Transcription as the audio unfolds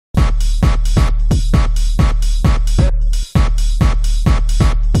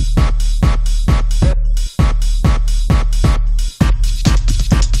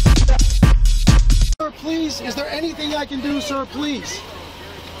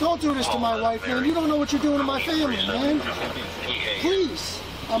Don't do this to my wife, man. You don't know what you're doing to my family, man. Please.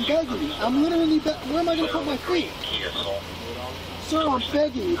 I'm begging you. I'm literally where am I going to put my feet? Sir, I'm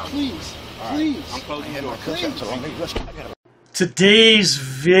begging you, please. Please. I'm closing the door. Please. Today's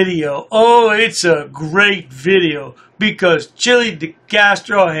video, oh, it's a great video because Chillie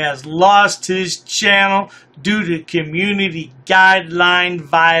DeCastro has lost his channel due to community guideline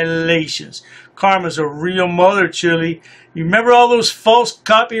violations. Karma's a real mother, Chillie. You remember all those false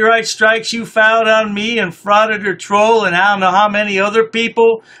copyright strikes you filed on me and Frauditor Troll and I don't know how many other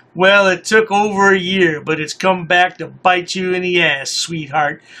people? Well, it took over a year, but it's come back to bite you in the ass,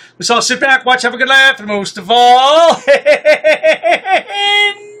 sweetheart. Let's all sit back, watch, have a good laugh, and most of all,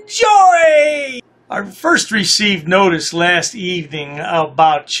 enjoy! I first received notice last evening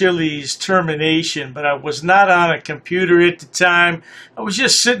about Chillie's termination, but I was not on a computer at the time. I was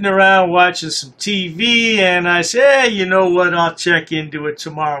just sitting around watching some TV, and I said, hey, you know what, I'll check into it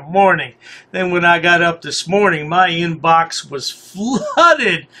tomorrow morning. Then when I got up this morning, my inbox was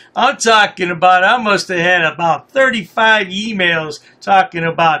flooded. I'm talking about, I must have had about 35 emails talking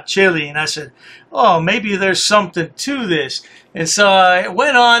about Chillie, and I said, oh, maybe there's something to this. And so I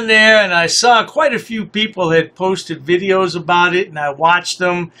went on there and I saw quite a few people had posted videos about it, and I watched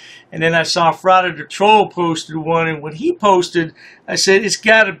them. And then I saw Frauditor Troll posted one, and when he posted, I said, it's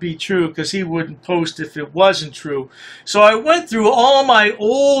got to be true because he wouldn't post if it wasn't true. So I went through all my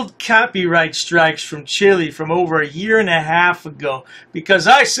old copyright strikes from Chillie from over a year and a half ago because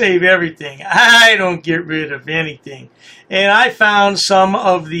I save everything. I don't get rid of anything. And I found some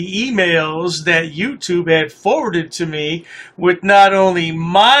of the emails that YouTube had forwarded to me with not only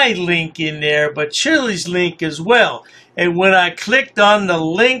my link in there, but Chillie's link as well. And when I clicked on the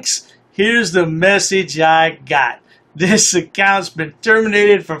links, here's the message I got. This account's been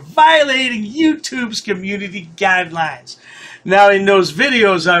terminated for violating YouTube's community guidelines. Now, in those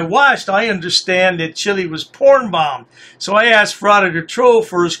videos I watched, I understand that Chillie was porn bombed. So I asked Frauditor Troll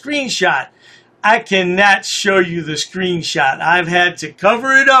for a screenshot. I cannot show you the screenshot. I've had to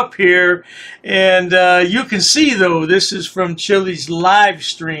cover it up here. And you can see, though, this is from Chillie's live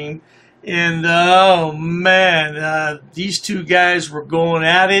stream. And, oh, man, these two guys were going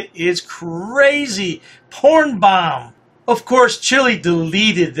at it. It's crazy. Porn bomb. Of course, Chillie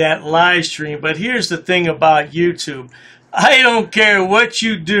deleted that live stream. But here's the thing about YouTube. I don't care what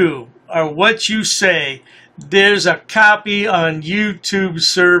you do or what you say. There's a copy on YouTube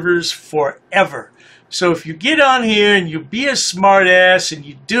servers forever. So if you get on here and you be a smart ass and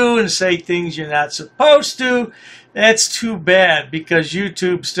you do and say things you're not supposed to, that's too bad because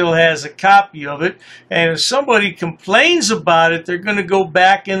YouTube still has a copy of it. And if somebody complains about it, they're going to go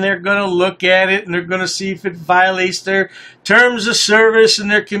back and they're going to look at it and they're going to see if it violates their terms of service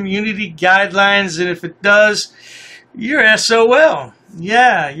and their community guidelines. And if it does, you're SOL.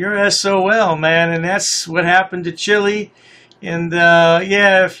 Yeah, you're SOL, man. And that's what happened to Chillie. And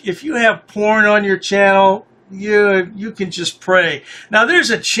yeah, if you have porn on your channel, you can just pray. Now, there's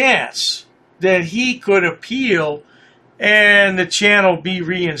a chance that he could appeal and the channel be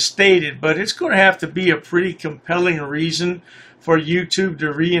reinstated, but it's going to have to be a pretty compelling reason for YouTube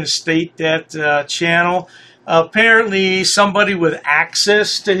to reinstate that channel. Apparently, somebody with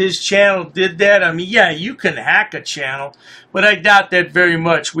access to his channel did that. I mean, yeah, you can hack a channel, but I doubt that very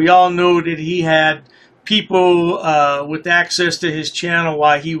much. We all know that he had people with access to his channel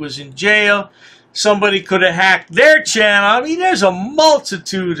while he was in jail. Somebody could have hacked their channel. I mean, there's a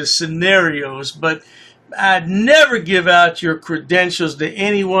multitude of scenarios, but I'd never give out your credentials to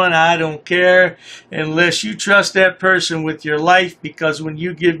anyone. I don't care unless you trust that person with your life, because when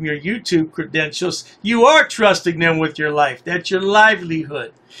you give them your YouTube credentials, you are trusting them with your life. That's your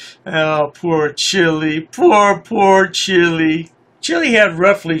livelihood. Oh, poor Chillie. Poor Chillie. Chillie had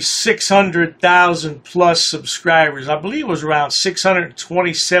roughly 600,000 plus subscribers. I believe it was around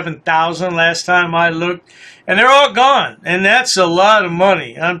 627,000 last time I looked. And they're all gone. And that's a lot of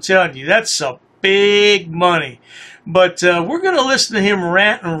money. I'm telling you, that's a big money. But we're going to listen to him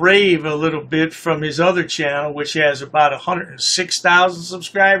rant and rave a little bit from his other channel, which has about 106,000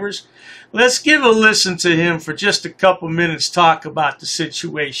 subscribers. Let's give a listen to him for just a couple minutes, talk about the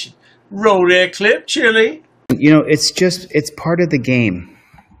situation. Roll that clip, Chillie. You know, it's part of the game.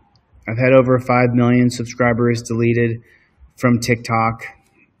 I've had over 5 million subscribers deleted from TikTok,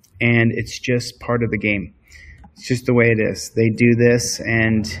 and it's just part of the game. It's just the way it is. They do this,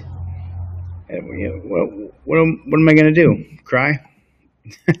 and what am I going to do? Cry?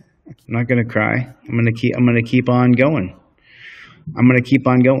 I'm not going to cry. I'm going to keep on going. I'm going to keep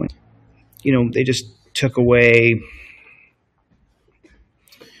on going. You know, they just took away.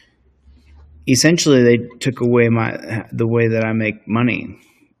 Essentially, they took away the way that I make money.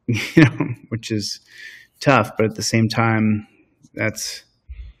 you know, which is tough, but at the same time, that's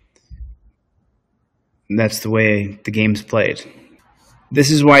the way the game's played. This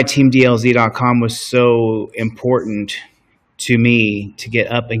is why TeamDLZ.com was so important to me to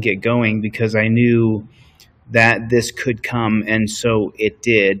get up and get going, because I knew that this could come, and so it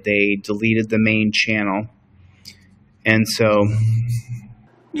did. They deleted the main channel, and so...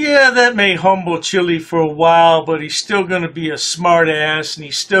 Yeah, that may humble Chillie for a while, but he's still going to be a smart ass, and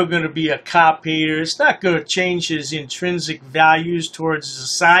he's still going to be a cop hater. It's not going to change his intrinsic values towards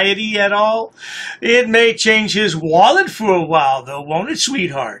society at all. It may change his wallet for a while, though, won't it,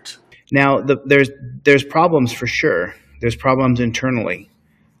 sweetheart? Now, there's problems for sure. There's problems internally.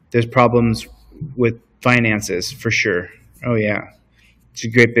 There's problems with finances for sure. Oh, yeah. It's a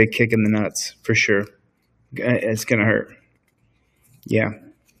great big kick in the nuts for sure. It's going to hurt. Yeah.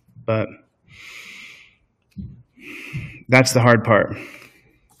 But that's the hard part.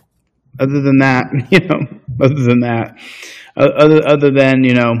 Other than that, other than,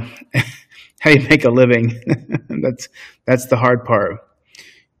 you know, how you make a living, that's the hard part.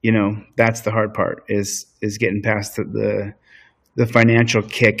 You know, that's the hard part is getting past the financial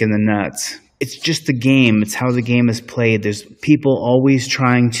kick in the nuts. It's just the game. It's how the game is played. There's people always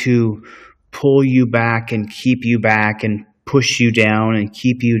trying to pull you back and keep you back and push you down and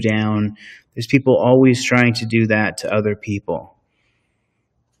keep you down. There's people always trying to do that to other people.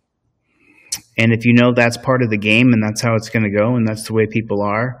 And if you know that's part of the game and that's how it's going to go and that's the way people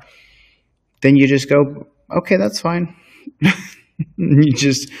are, then you just go, okay, that's fine. I'm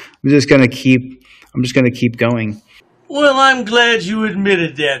just going to keep going. Well, I'm glad you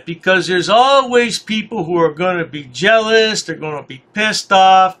admitted that, because there's always people who are going to be jealous, they're going to be pissed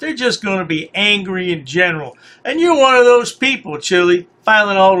off, they're just going to be angry in general. And you're one of those people, Chillie,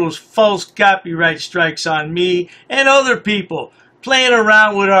 filing all those false copyright strikes on me and other people, playing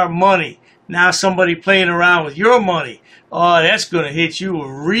around with our money. Now somebody playing around with your money. Oh, that's going to hit you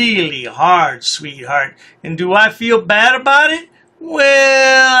really hard, sweetheart. And do I feel bad about it?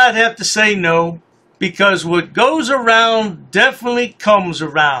 Well, I'd have to say no. Because what goes around definitely comes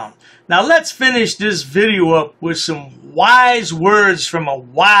around. Now let's finish this video up with some wise words from a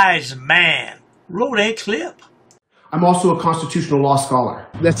wise man. Roll that clip. I'm also a constitutional law scholar.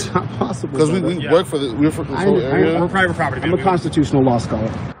 That's not possible. Because we work for the we're private property. I'm a constitutional law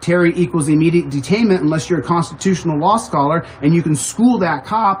scholar. Terry equals immediate detainment unless you're a constitutional law scholar and you can school that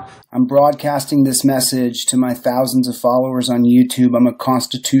cop. I'm broadcasting this message to my thousands of followers on YouTube. I'm a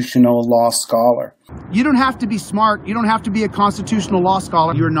constitutional law scholar. You don't have to be smart. You don't have to be a constitutional law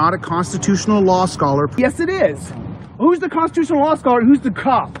scholar. You're not a constitutional law scholar. Yes, it is. Who's the constitutional law scholar? Who's the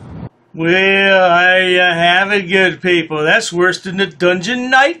cop? Well, there you have it, good people. That's worse than the dungeon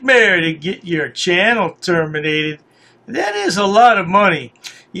nightmare to get your channel terminated. That is a lot of money.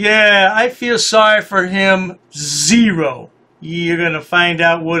 Yeah, I feel sorry for him. Zero. You're going to find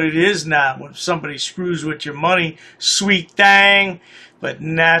out what it is now when somebody screws with your money. Sweet thing. But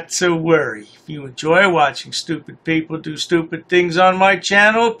not to worry. If you enjoy watching stupid people do stupid things on my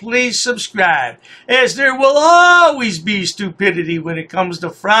channel, please subscribe, as there will always be stupidity when it comes to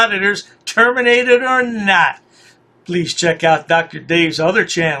Frauditors, Terminated or not. Please check out Dr. Dave's other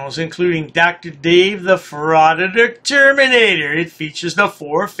channels, including Dr. Dave the Frauditor Terminator. It features the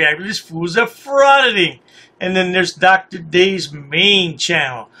 4 fabulous fools of frauditing. And then there's Dr. Dave's main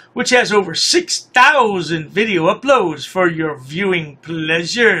channel, which has over 6,000 video uploads for your viewing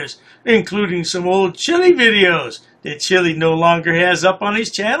pleasures, including some old Chillie videos that Chillie no longer has up on his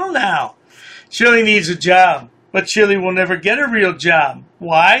channel now. Chillie needs a job, but Chillie will never get a real job.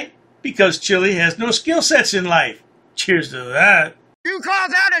 Why? Because Chillie has no skill sets in life. Cheers to that. You call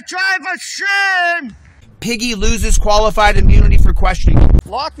that a drive of shame? Piggy loses qualified immunity for questioning.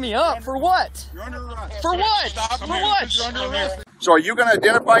 Lock me up? For what? You're under arrest. For what? Stop For what? You're under arrest. So are you going to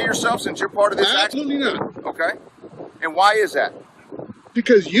identify yourself since you're part of this act? Absolutely not. Okay. And why is that?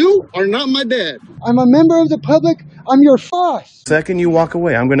 Because you are not my dad. I'm a member of the public. I'm your boss. Second you walk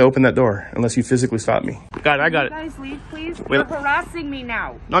away, I'm going to open that door unless you physically stop me. Got it, I got it. You guys leave, please. Wait. You're harassing me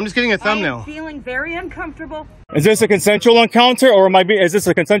now. No, I'm just getting a thumbnail. I'm feeling very uncomfortable. Is this a consensual encounter, or is this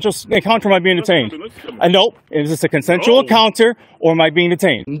a consensual encounter, or am I being detained? Nope. Is this a consensual encounter, or am I being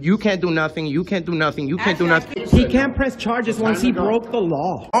detained? You can't do nothing. You can't do nothing. You can't do nothing. He can't press charges once he broke the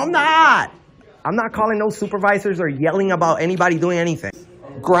law. I'm not calling no supervisors or yelling about anybody doing anything.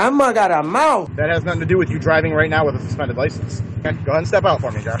 Grandma got a mouth. That has nothing to do with you driving right now with a suspended license. Okay, go ahead and step out for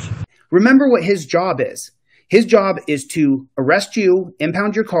me, Josh. Remember what his job is. His job is to arrest you,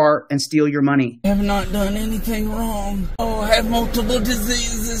 impound your car, and steal your money. I have not done anything wrong. Oh, I have multiple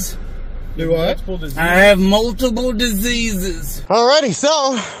diseases. Do what? I have multiple diseases. Alrighty,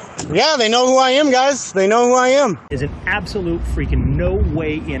 so, yeah, they know who I am, guys. They know who I am. Is an absolute freaking no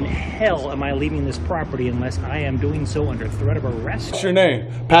way in hell am I leaving this property unless I am doing so under threat of arrest. What's your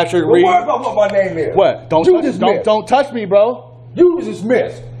name? Patrick Reed. Don't worry about what my name is. What? Don't touch me, bro. You was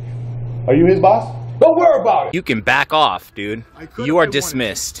dismissed. Are you his boss? Don't worry about it. You can back off, dude. You are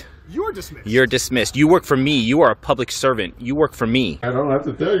dismissed. You're dismissed. You're dismissed. You work for me. You are a public servant. You work for me. I don't have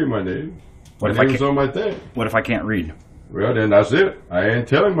to tell you my name. What My if name's on my thing. What if I can't read? Well, then that's it. I ain't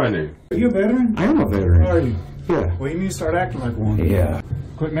telling my name. Are you a veteran? I am a veteran. Are you? Yeah. Well, you need to start acting like one. Yeah.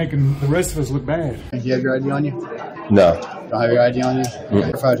 Quit making the rest of us look bad. Do you have your ID on you? No. Don't have your ID on you?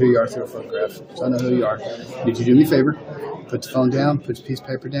 Verify who you are through a photograph. So I know who you are. Did you do me a favor? Put the phone down, put the piece of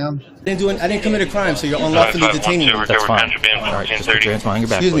paper down. I didn't commit a crime, so you're unlawfully detaining me. That's fine. All right, just put your hands behind your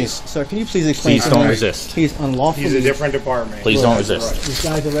back. Excuse me, sir, can you please explain Please don't resist. He's unlawfully... He's a different department. Please don't resist. This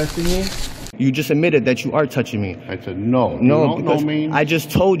guy's arresting me? You just admitted that you are touching me. I said no. No, because I just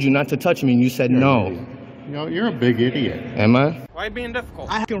told you not to touch me, and you said no. You know, you're a big idiot. Am I? Why being difficult?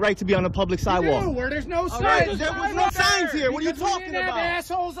 I have a right to be on a public sidewalk. Where there's no signs. Right, there was no signs here. What are you talking about?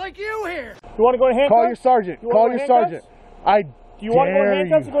 Assholes like you here. You want to go to handcuffs? Call your sergeant. Call your sergeant. You want to go to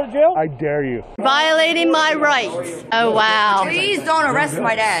handcuffs to go to jail? I dare you. Violating my rights. Oh, wow. Please don't arrest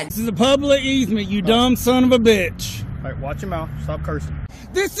my dad. This is a public easement, you dumb son of a bitch. All right, watch your mouth. Stop cursing.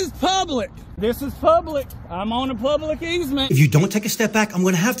 This is public. This is public. I'm on a public easement. If you don't take a step back, I'm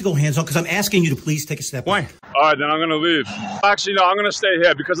going to have to go hands-on because I'm asking you to please take a step back. All right, then I'm going to leave. Actually, no, I'm going to stay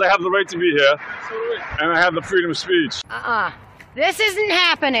here because I have the right to be here. And I have the freedom of speech. This isn't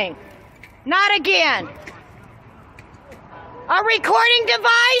happening. Not again. A recording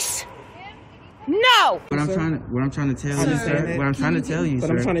device? No. What I'm trying to tell you, sir. What I'm trying to tell you, sir.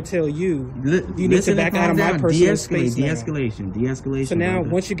 But I'm trying to tell you, you need listen to back out of my personal space now. De-escalation. So now,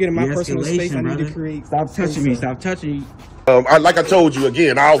 once you get in my personal space, I need to create... Stop touching me. Stop touching me. Like I told you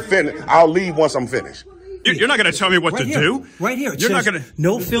again, I'll leave once I'm finished. You're not going to tell me what to do? Right here. You're not going to...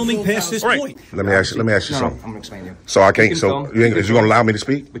 No filming past this point. Let me ask you something. I'm going to explain to you. So I can't, so is you going to allow me to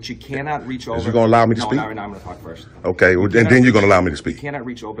speak? But you cannot reach over... Is you going to allow me to speak? No, I'm going to talk first. Okay, well, and then you're going to allow me to speak. You cannot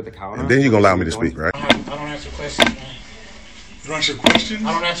reach over the counter. And then you're going to allow me to speak, right? I don't answer questions, man. You don't answer questions?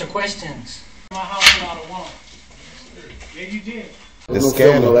 I don't answer questions. My house is not a warrant. Yeah, you did. This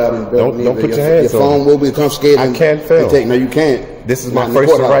scam. Don't put your hands on Your phone will be confiscated. I can't film. No, you can't. This is my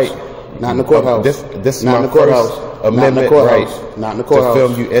first right. Not in the courthouse. This is not my in the courthouse. First amendment right. Not in the courthouse. To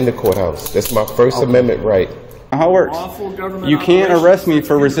film you in the courthouse. This is my first amendment right. How it works? You can't arrest me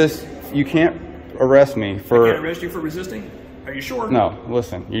for resist. You can't arrest me for. I can't arrest you for resisting. Are you sure? No,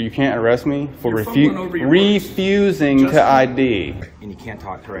 listen. You can't arrest me for refusing to ID. And you can't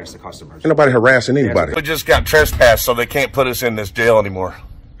harass the customers. Ain't nobody harassing anybody. We just got trespassed, so they can't put us in this jail anymore.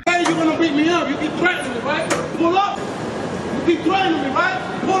 Hey, you're gonna beat me up. You keep threatening me, right? Pull up. You keep threatening me,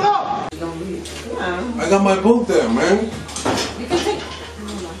 right? Pull up. I got my book there, man. You can take...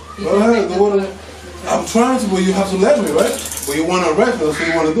 Go ahead. I'm trying to, but you have to let me, right? Well, you want to arrest me, that's what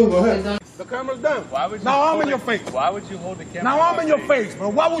you want to do. Go ahead. The camera's done. Now I'm in your face. Why would you hold the camera? Now I'm in your face, bro.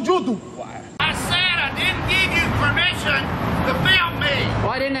 What would you do? Why? I said I didn't give you permission to film me.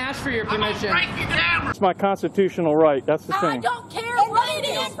 Well, I didn't ask for your permission. I'm gonna break the camera. It's my constitutional right. That's the thing. I don't care what it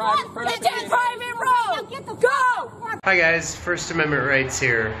is. It's a private road. Go. Hi guys, First Amendment rights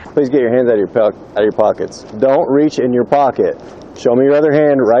here. Please get your hands out of your pockets. Don't reach in your pocket. Show me your other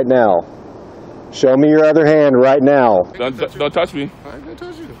hand right now. Show me your other hand right now. Don't touch me. I ain't gonna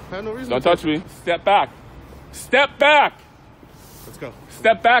touch you. I have no reason. Don't touch me. Step back. Step back. Let's go.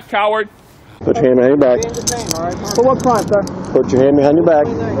 Step back, coward. Put your hand behind your back. For what crime, sir? Put your hand behind your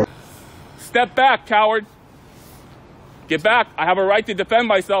back. Step back, coward. Get back. I have a right to defend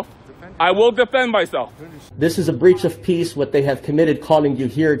myself. I will defend myself. This is a breach of peace. What they have committed calling you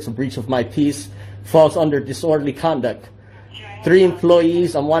here, it's a breach of my peace, falls under disorderly conduct. 3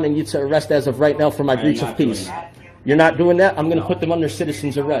 employees I'm wanting you to arrest as of right now for my breach of peace. You're not doing that, I'm going to put them under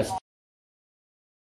citizen's arrest.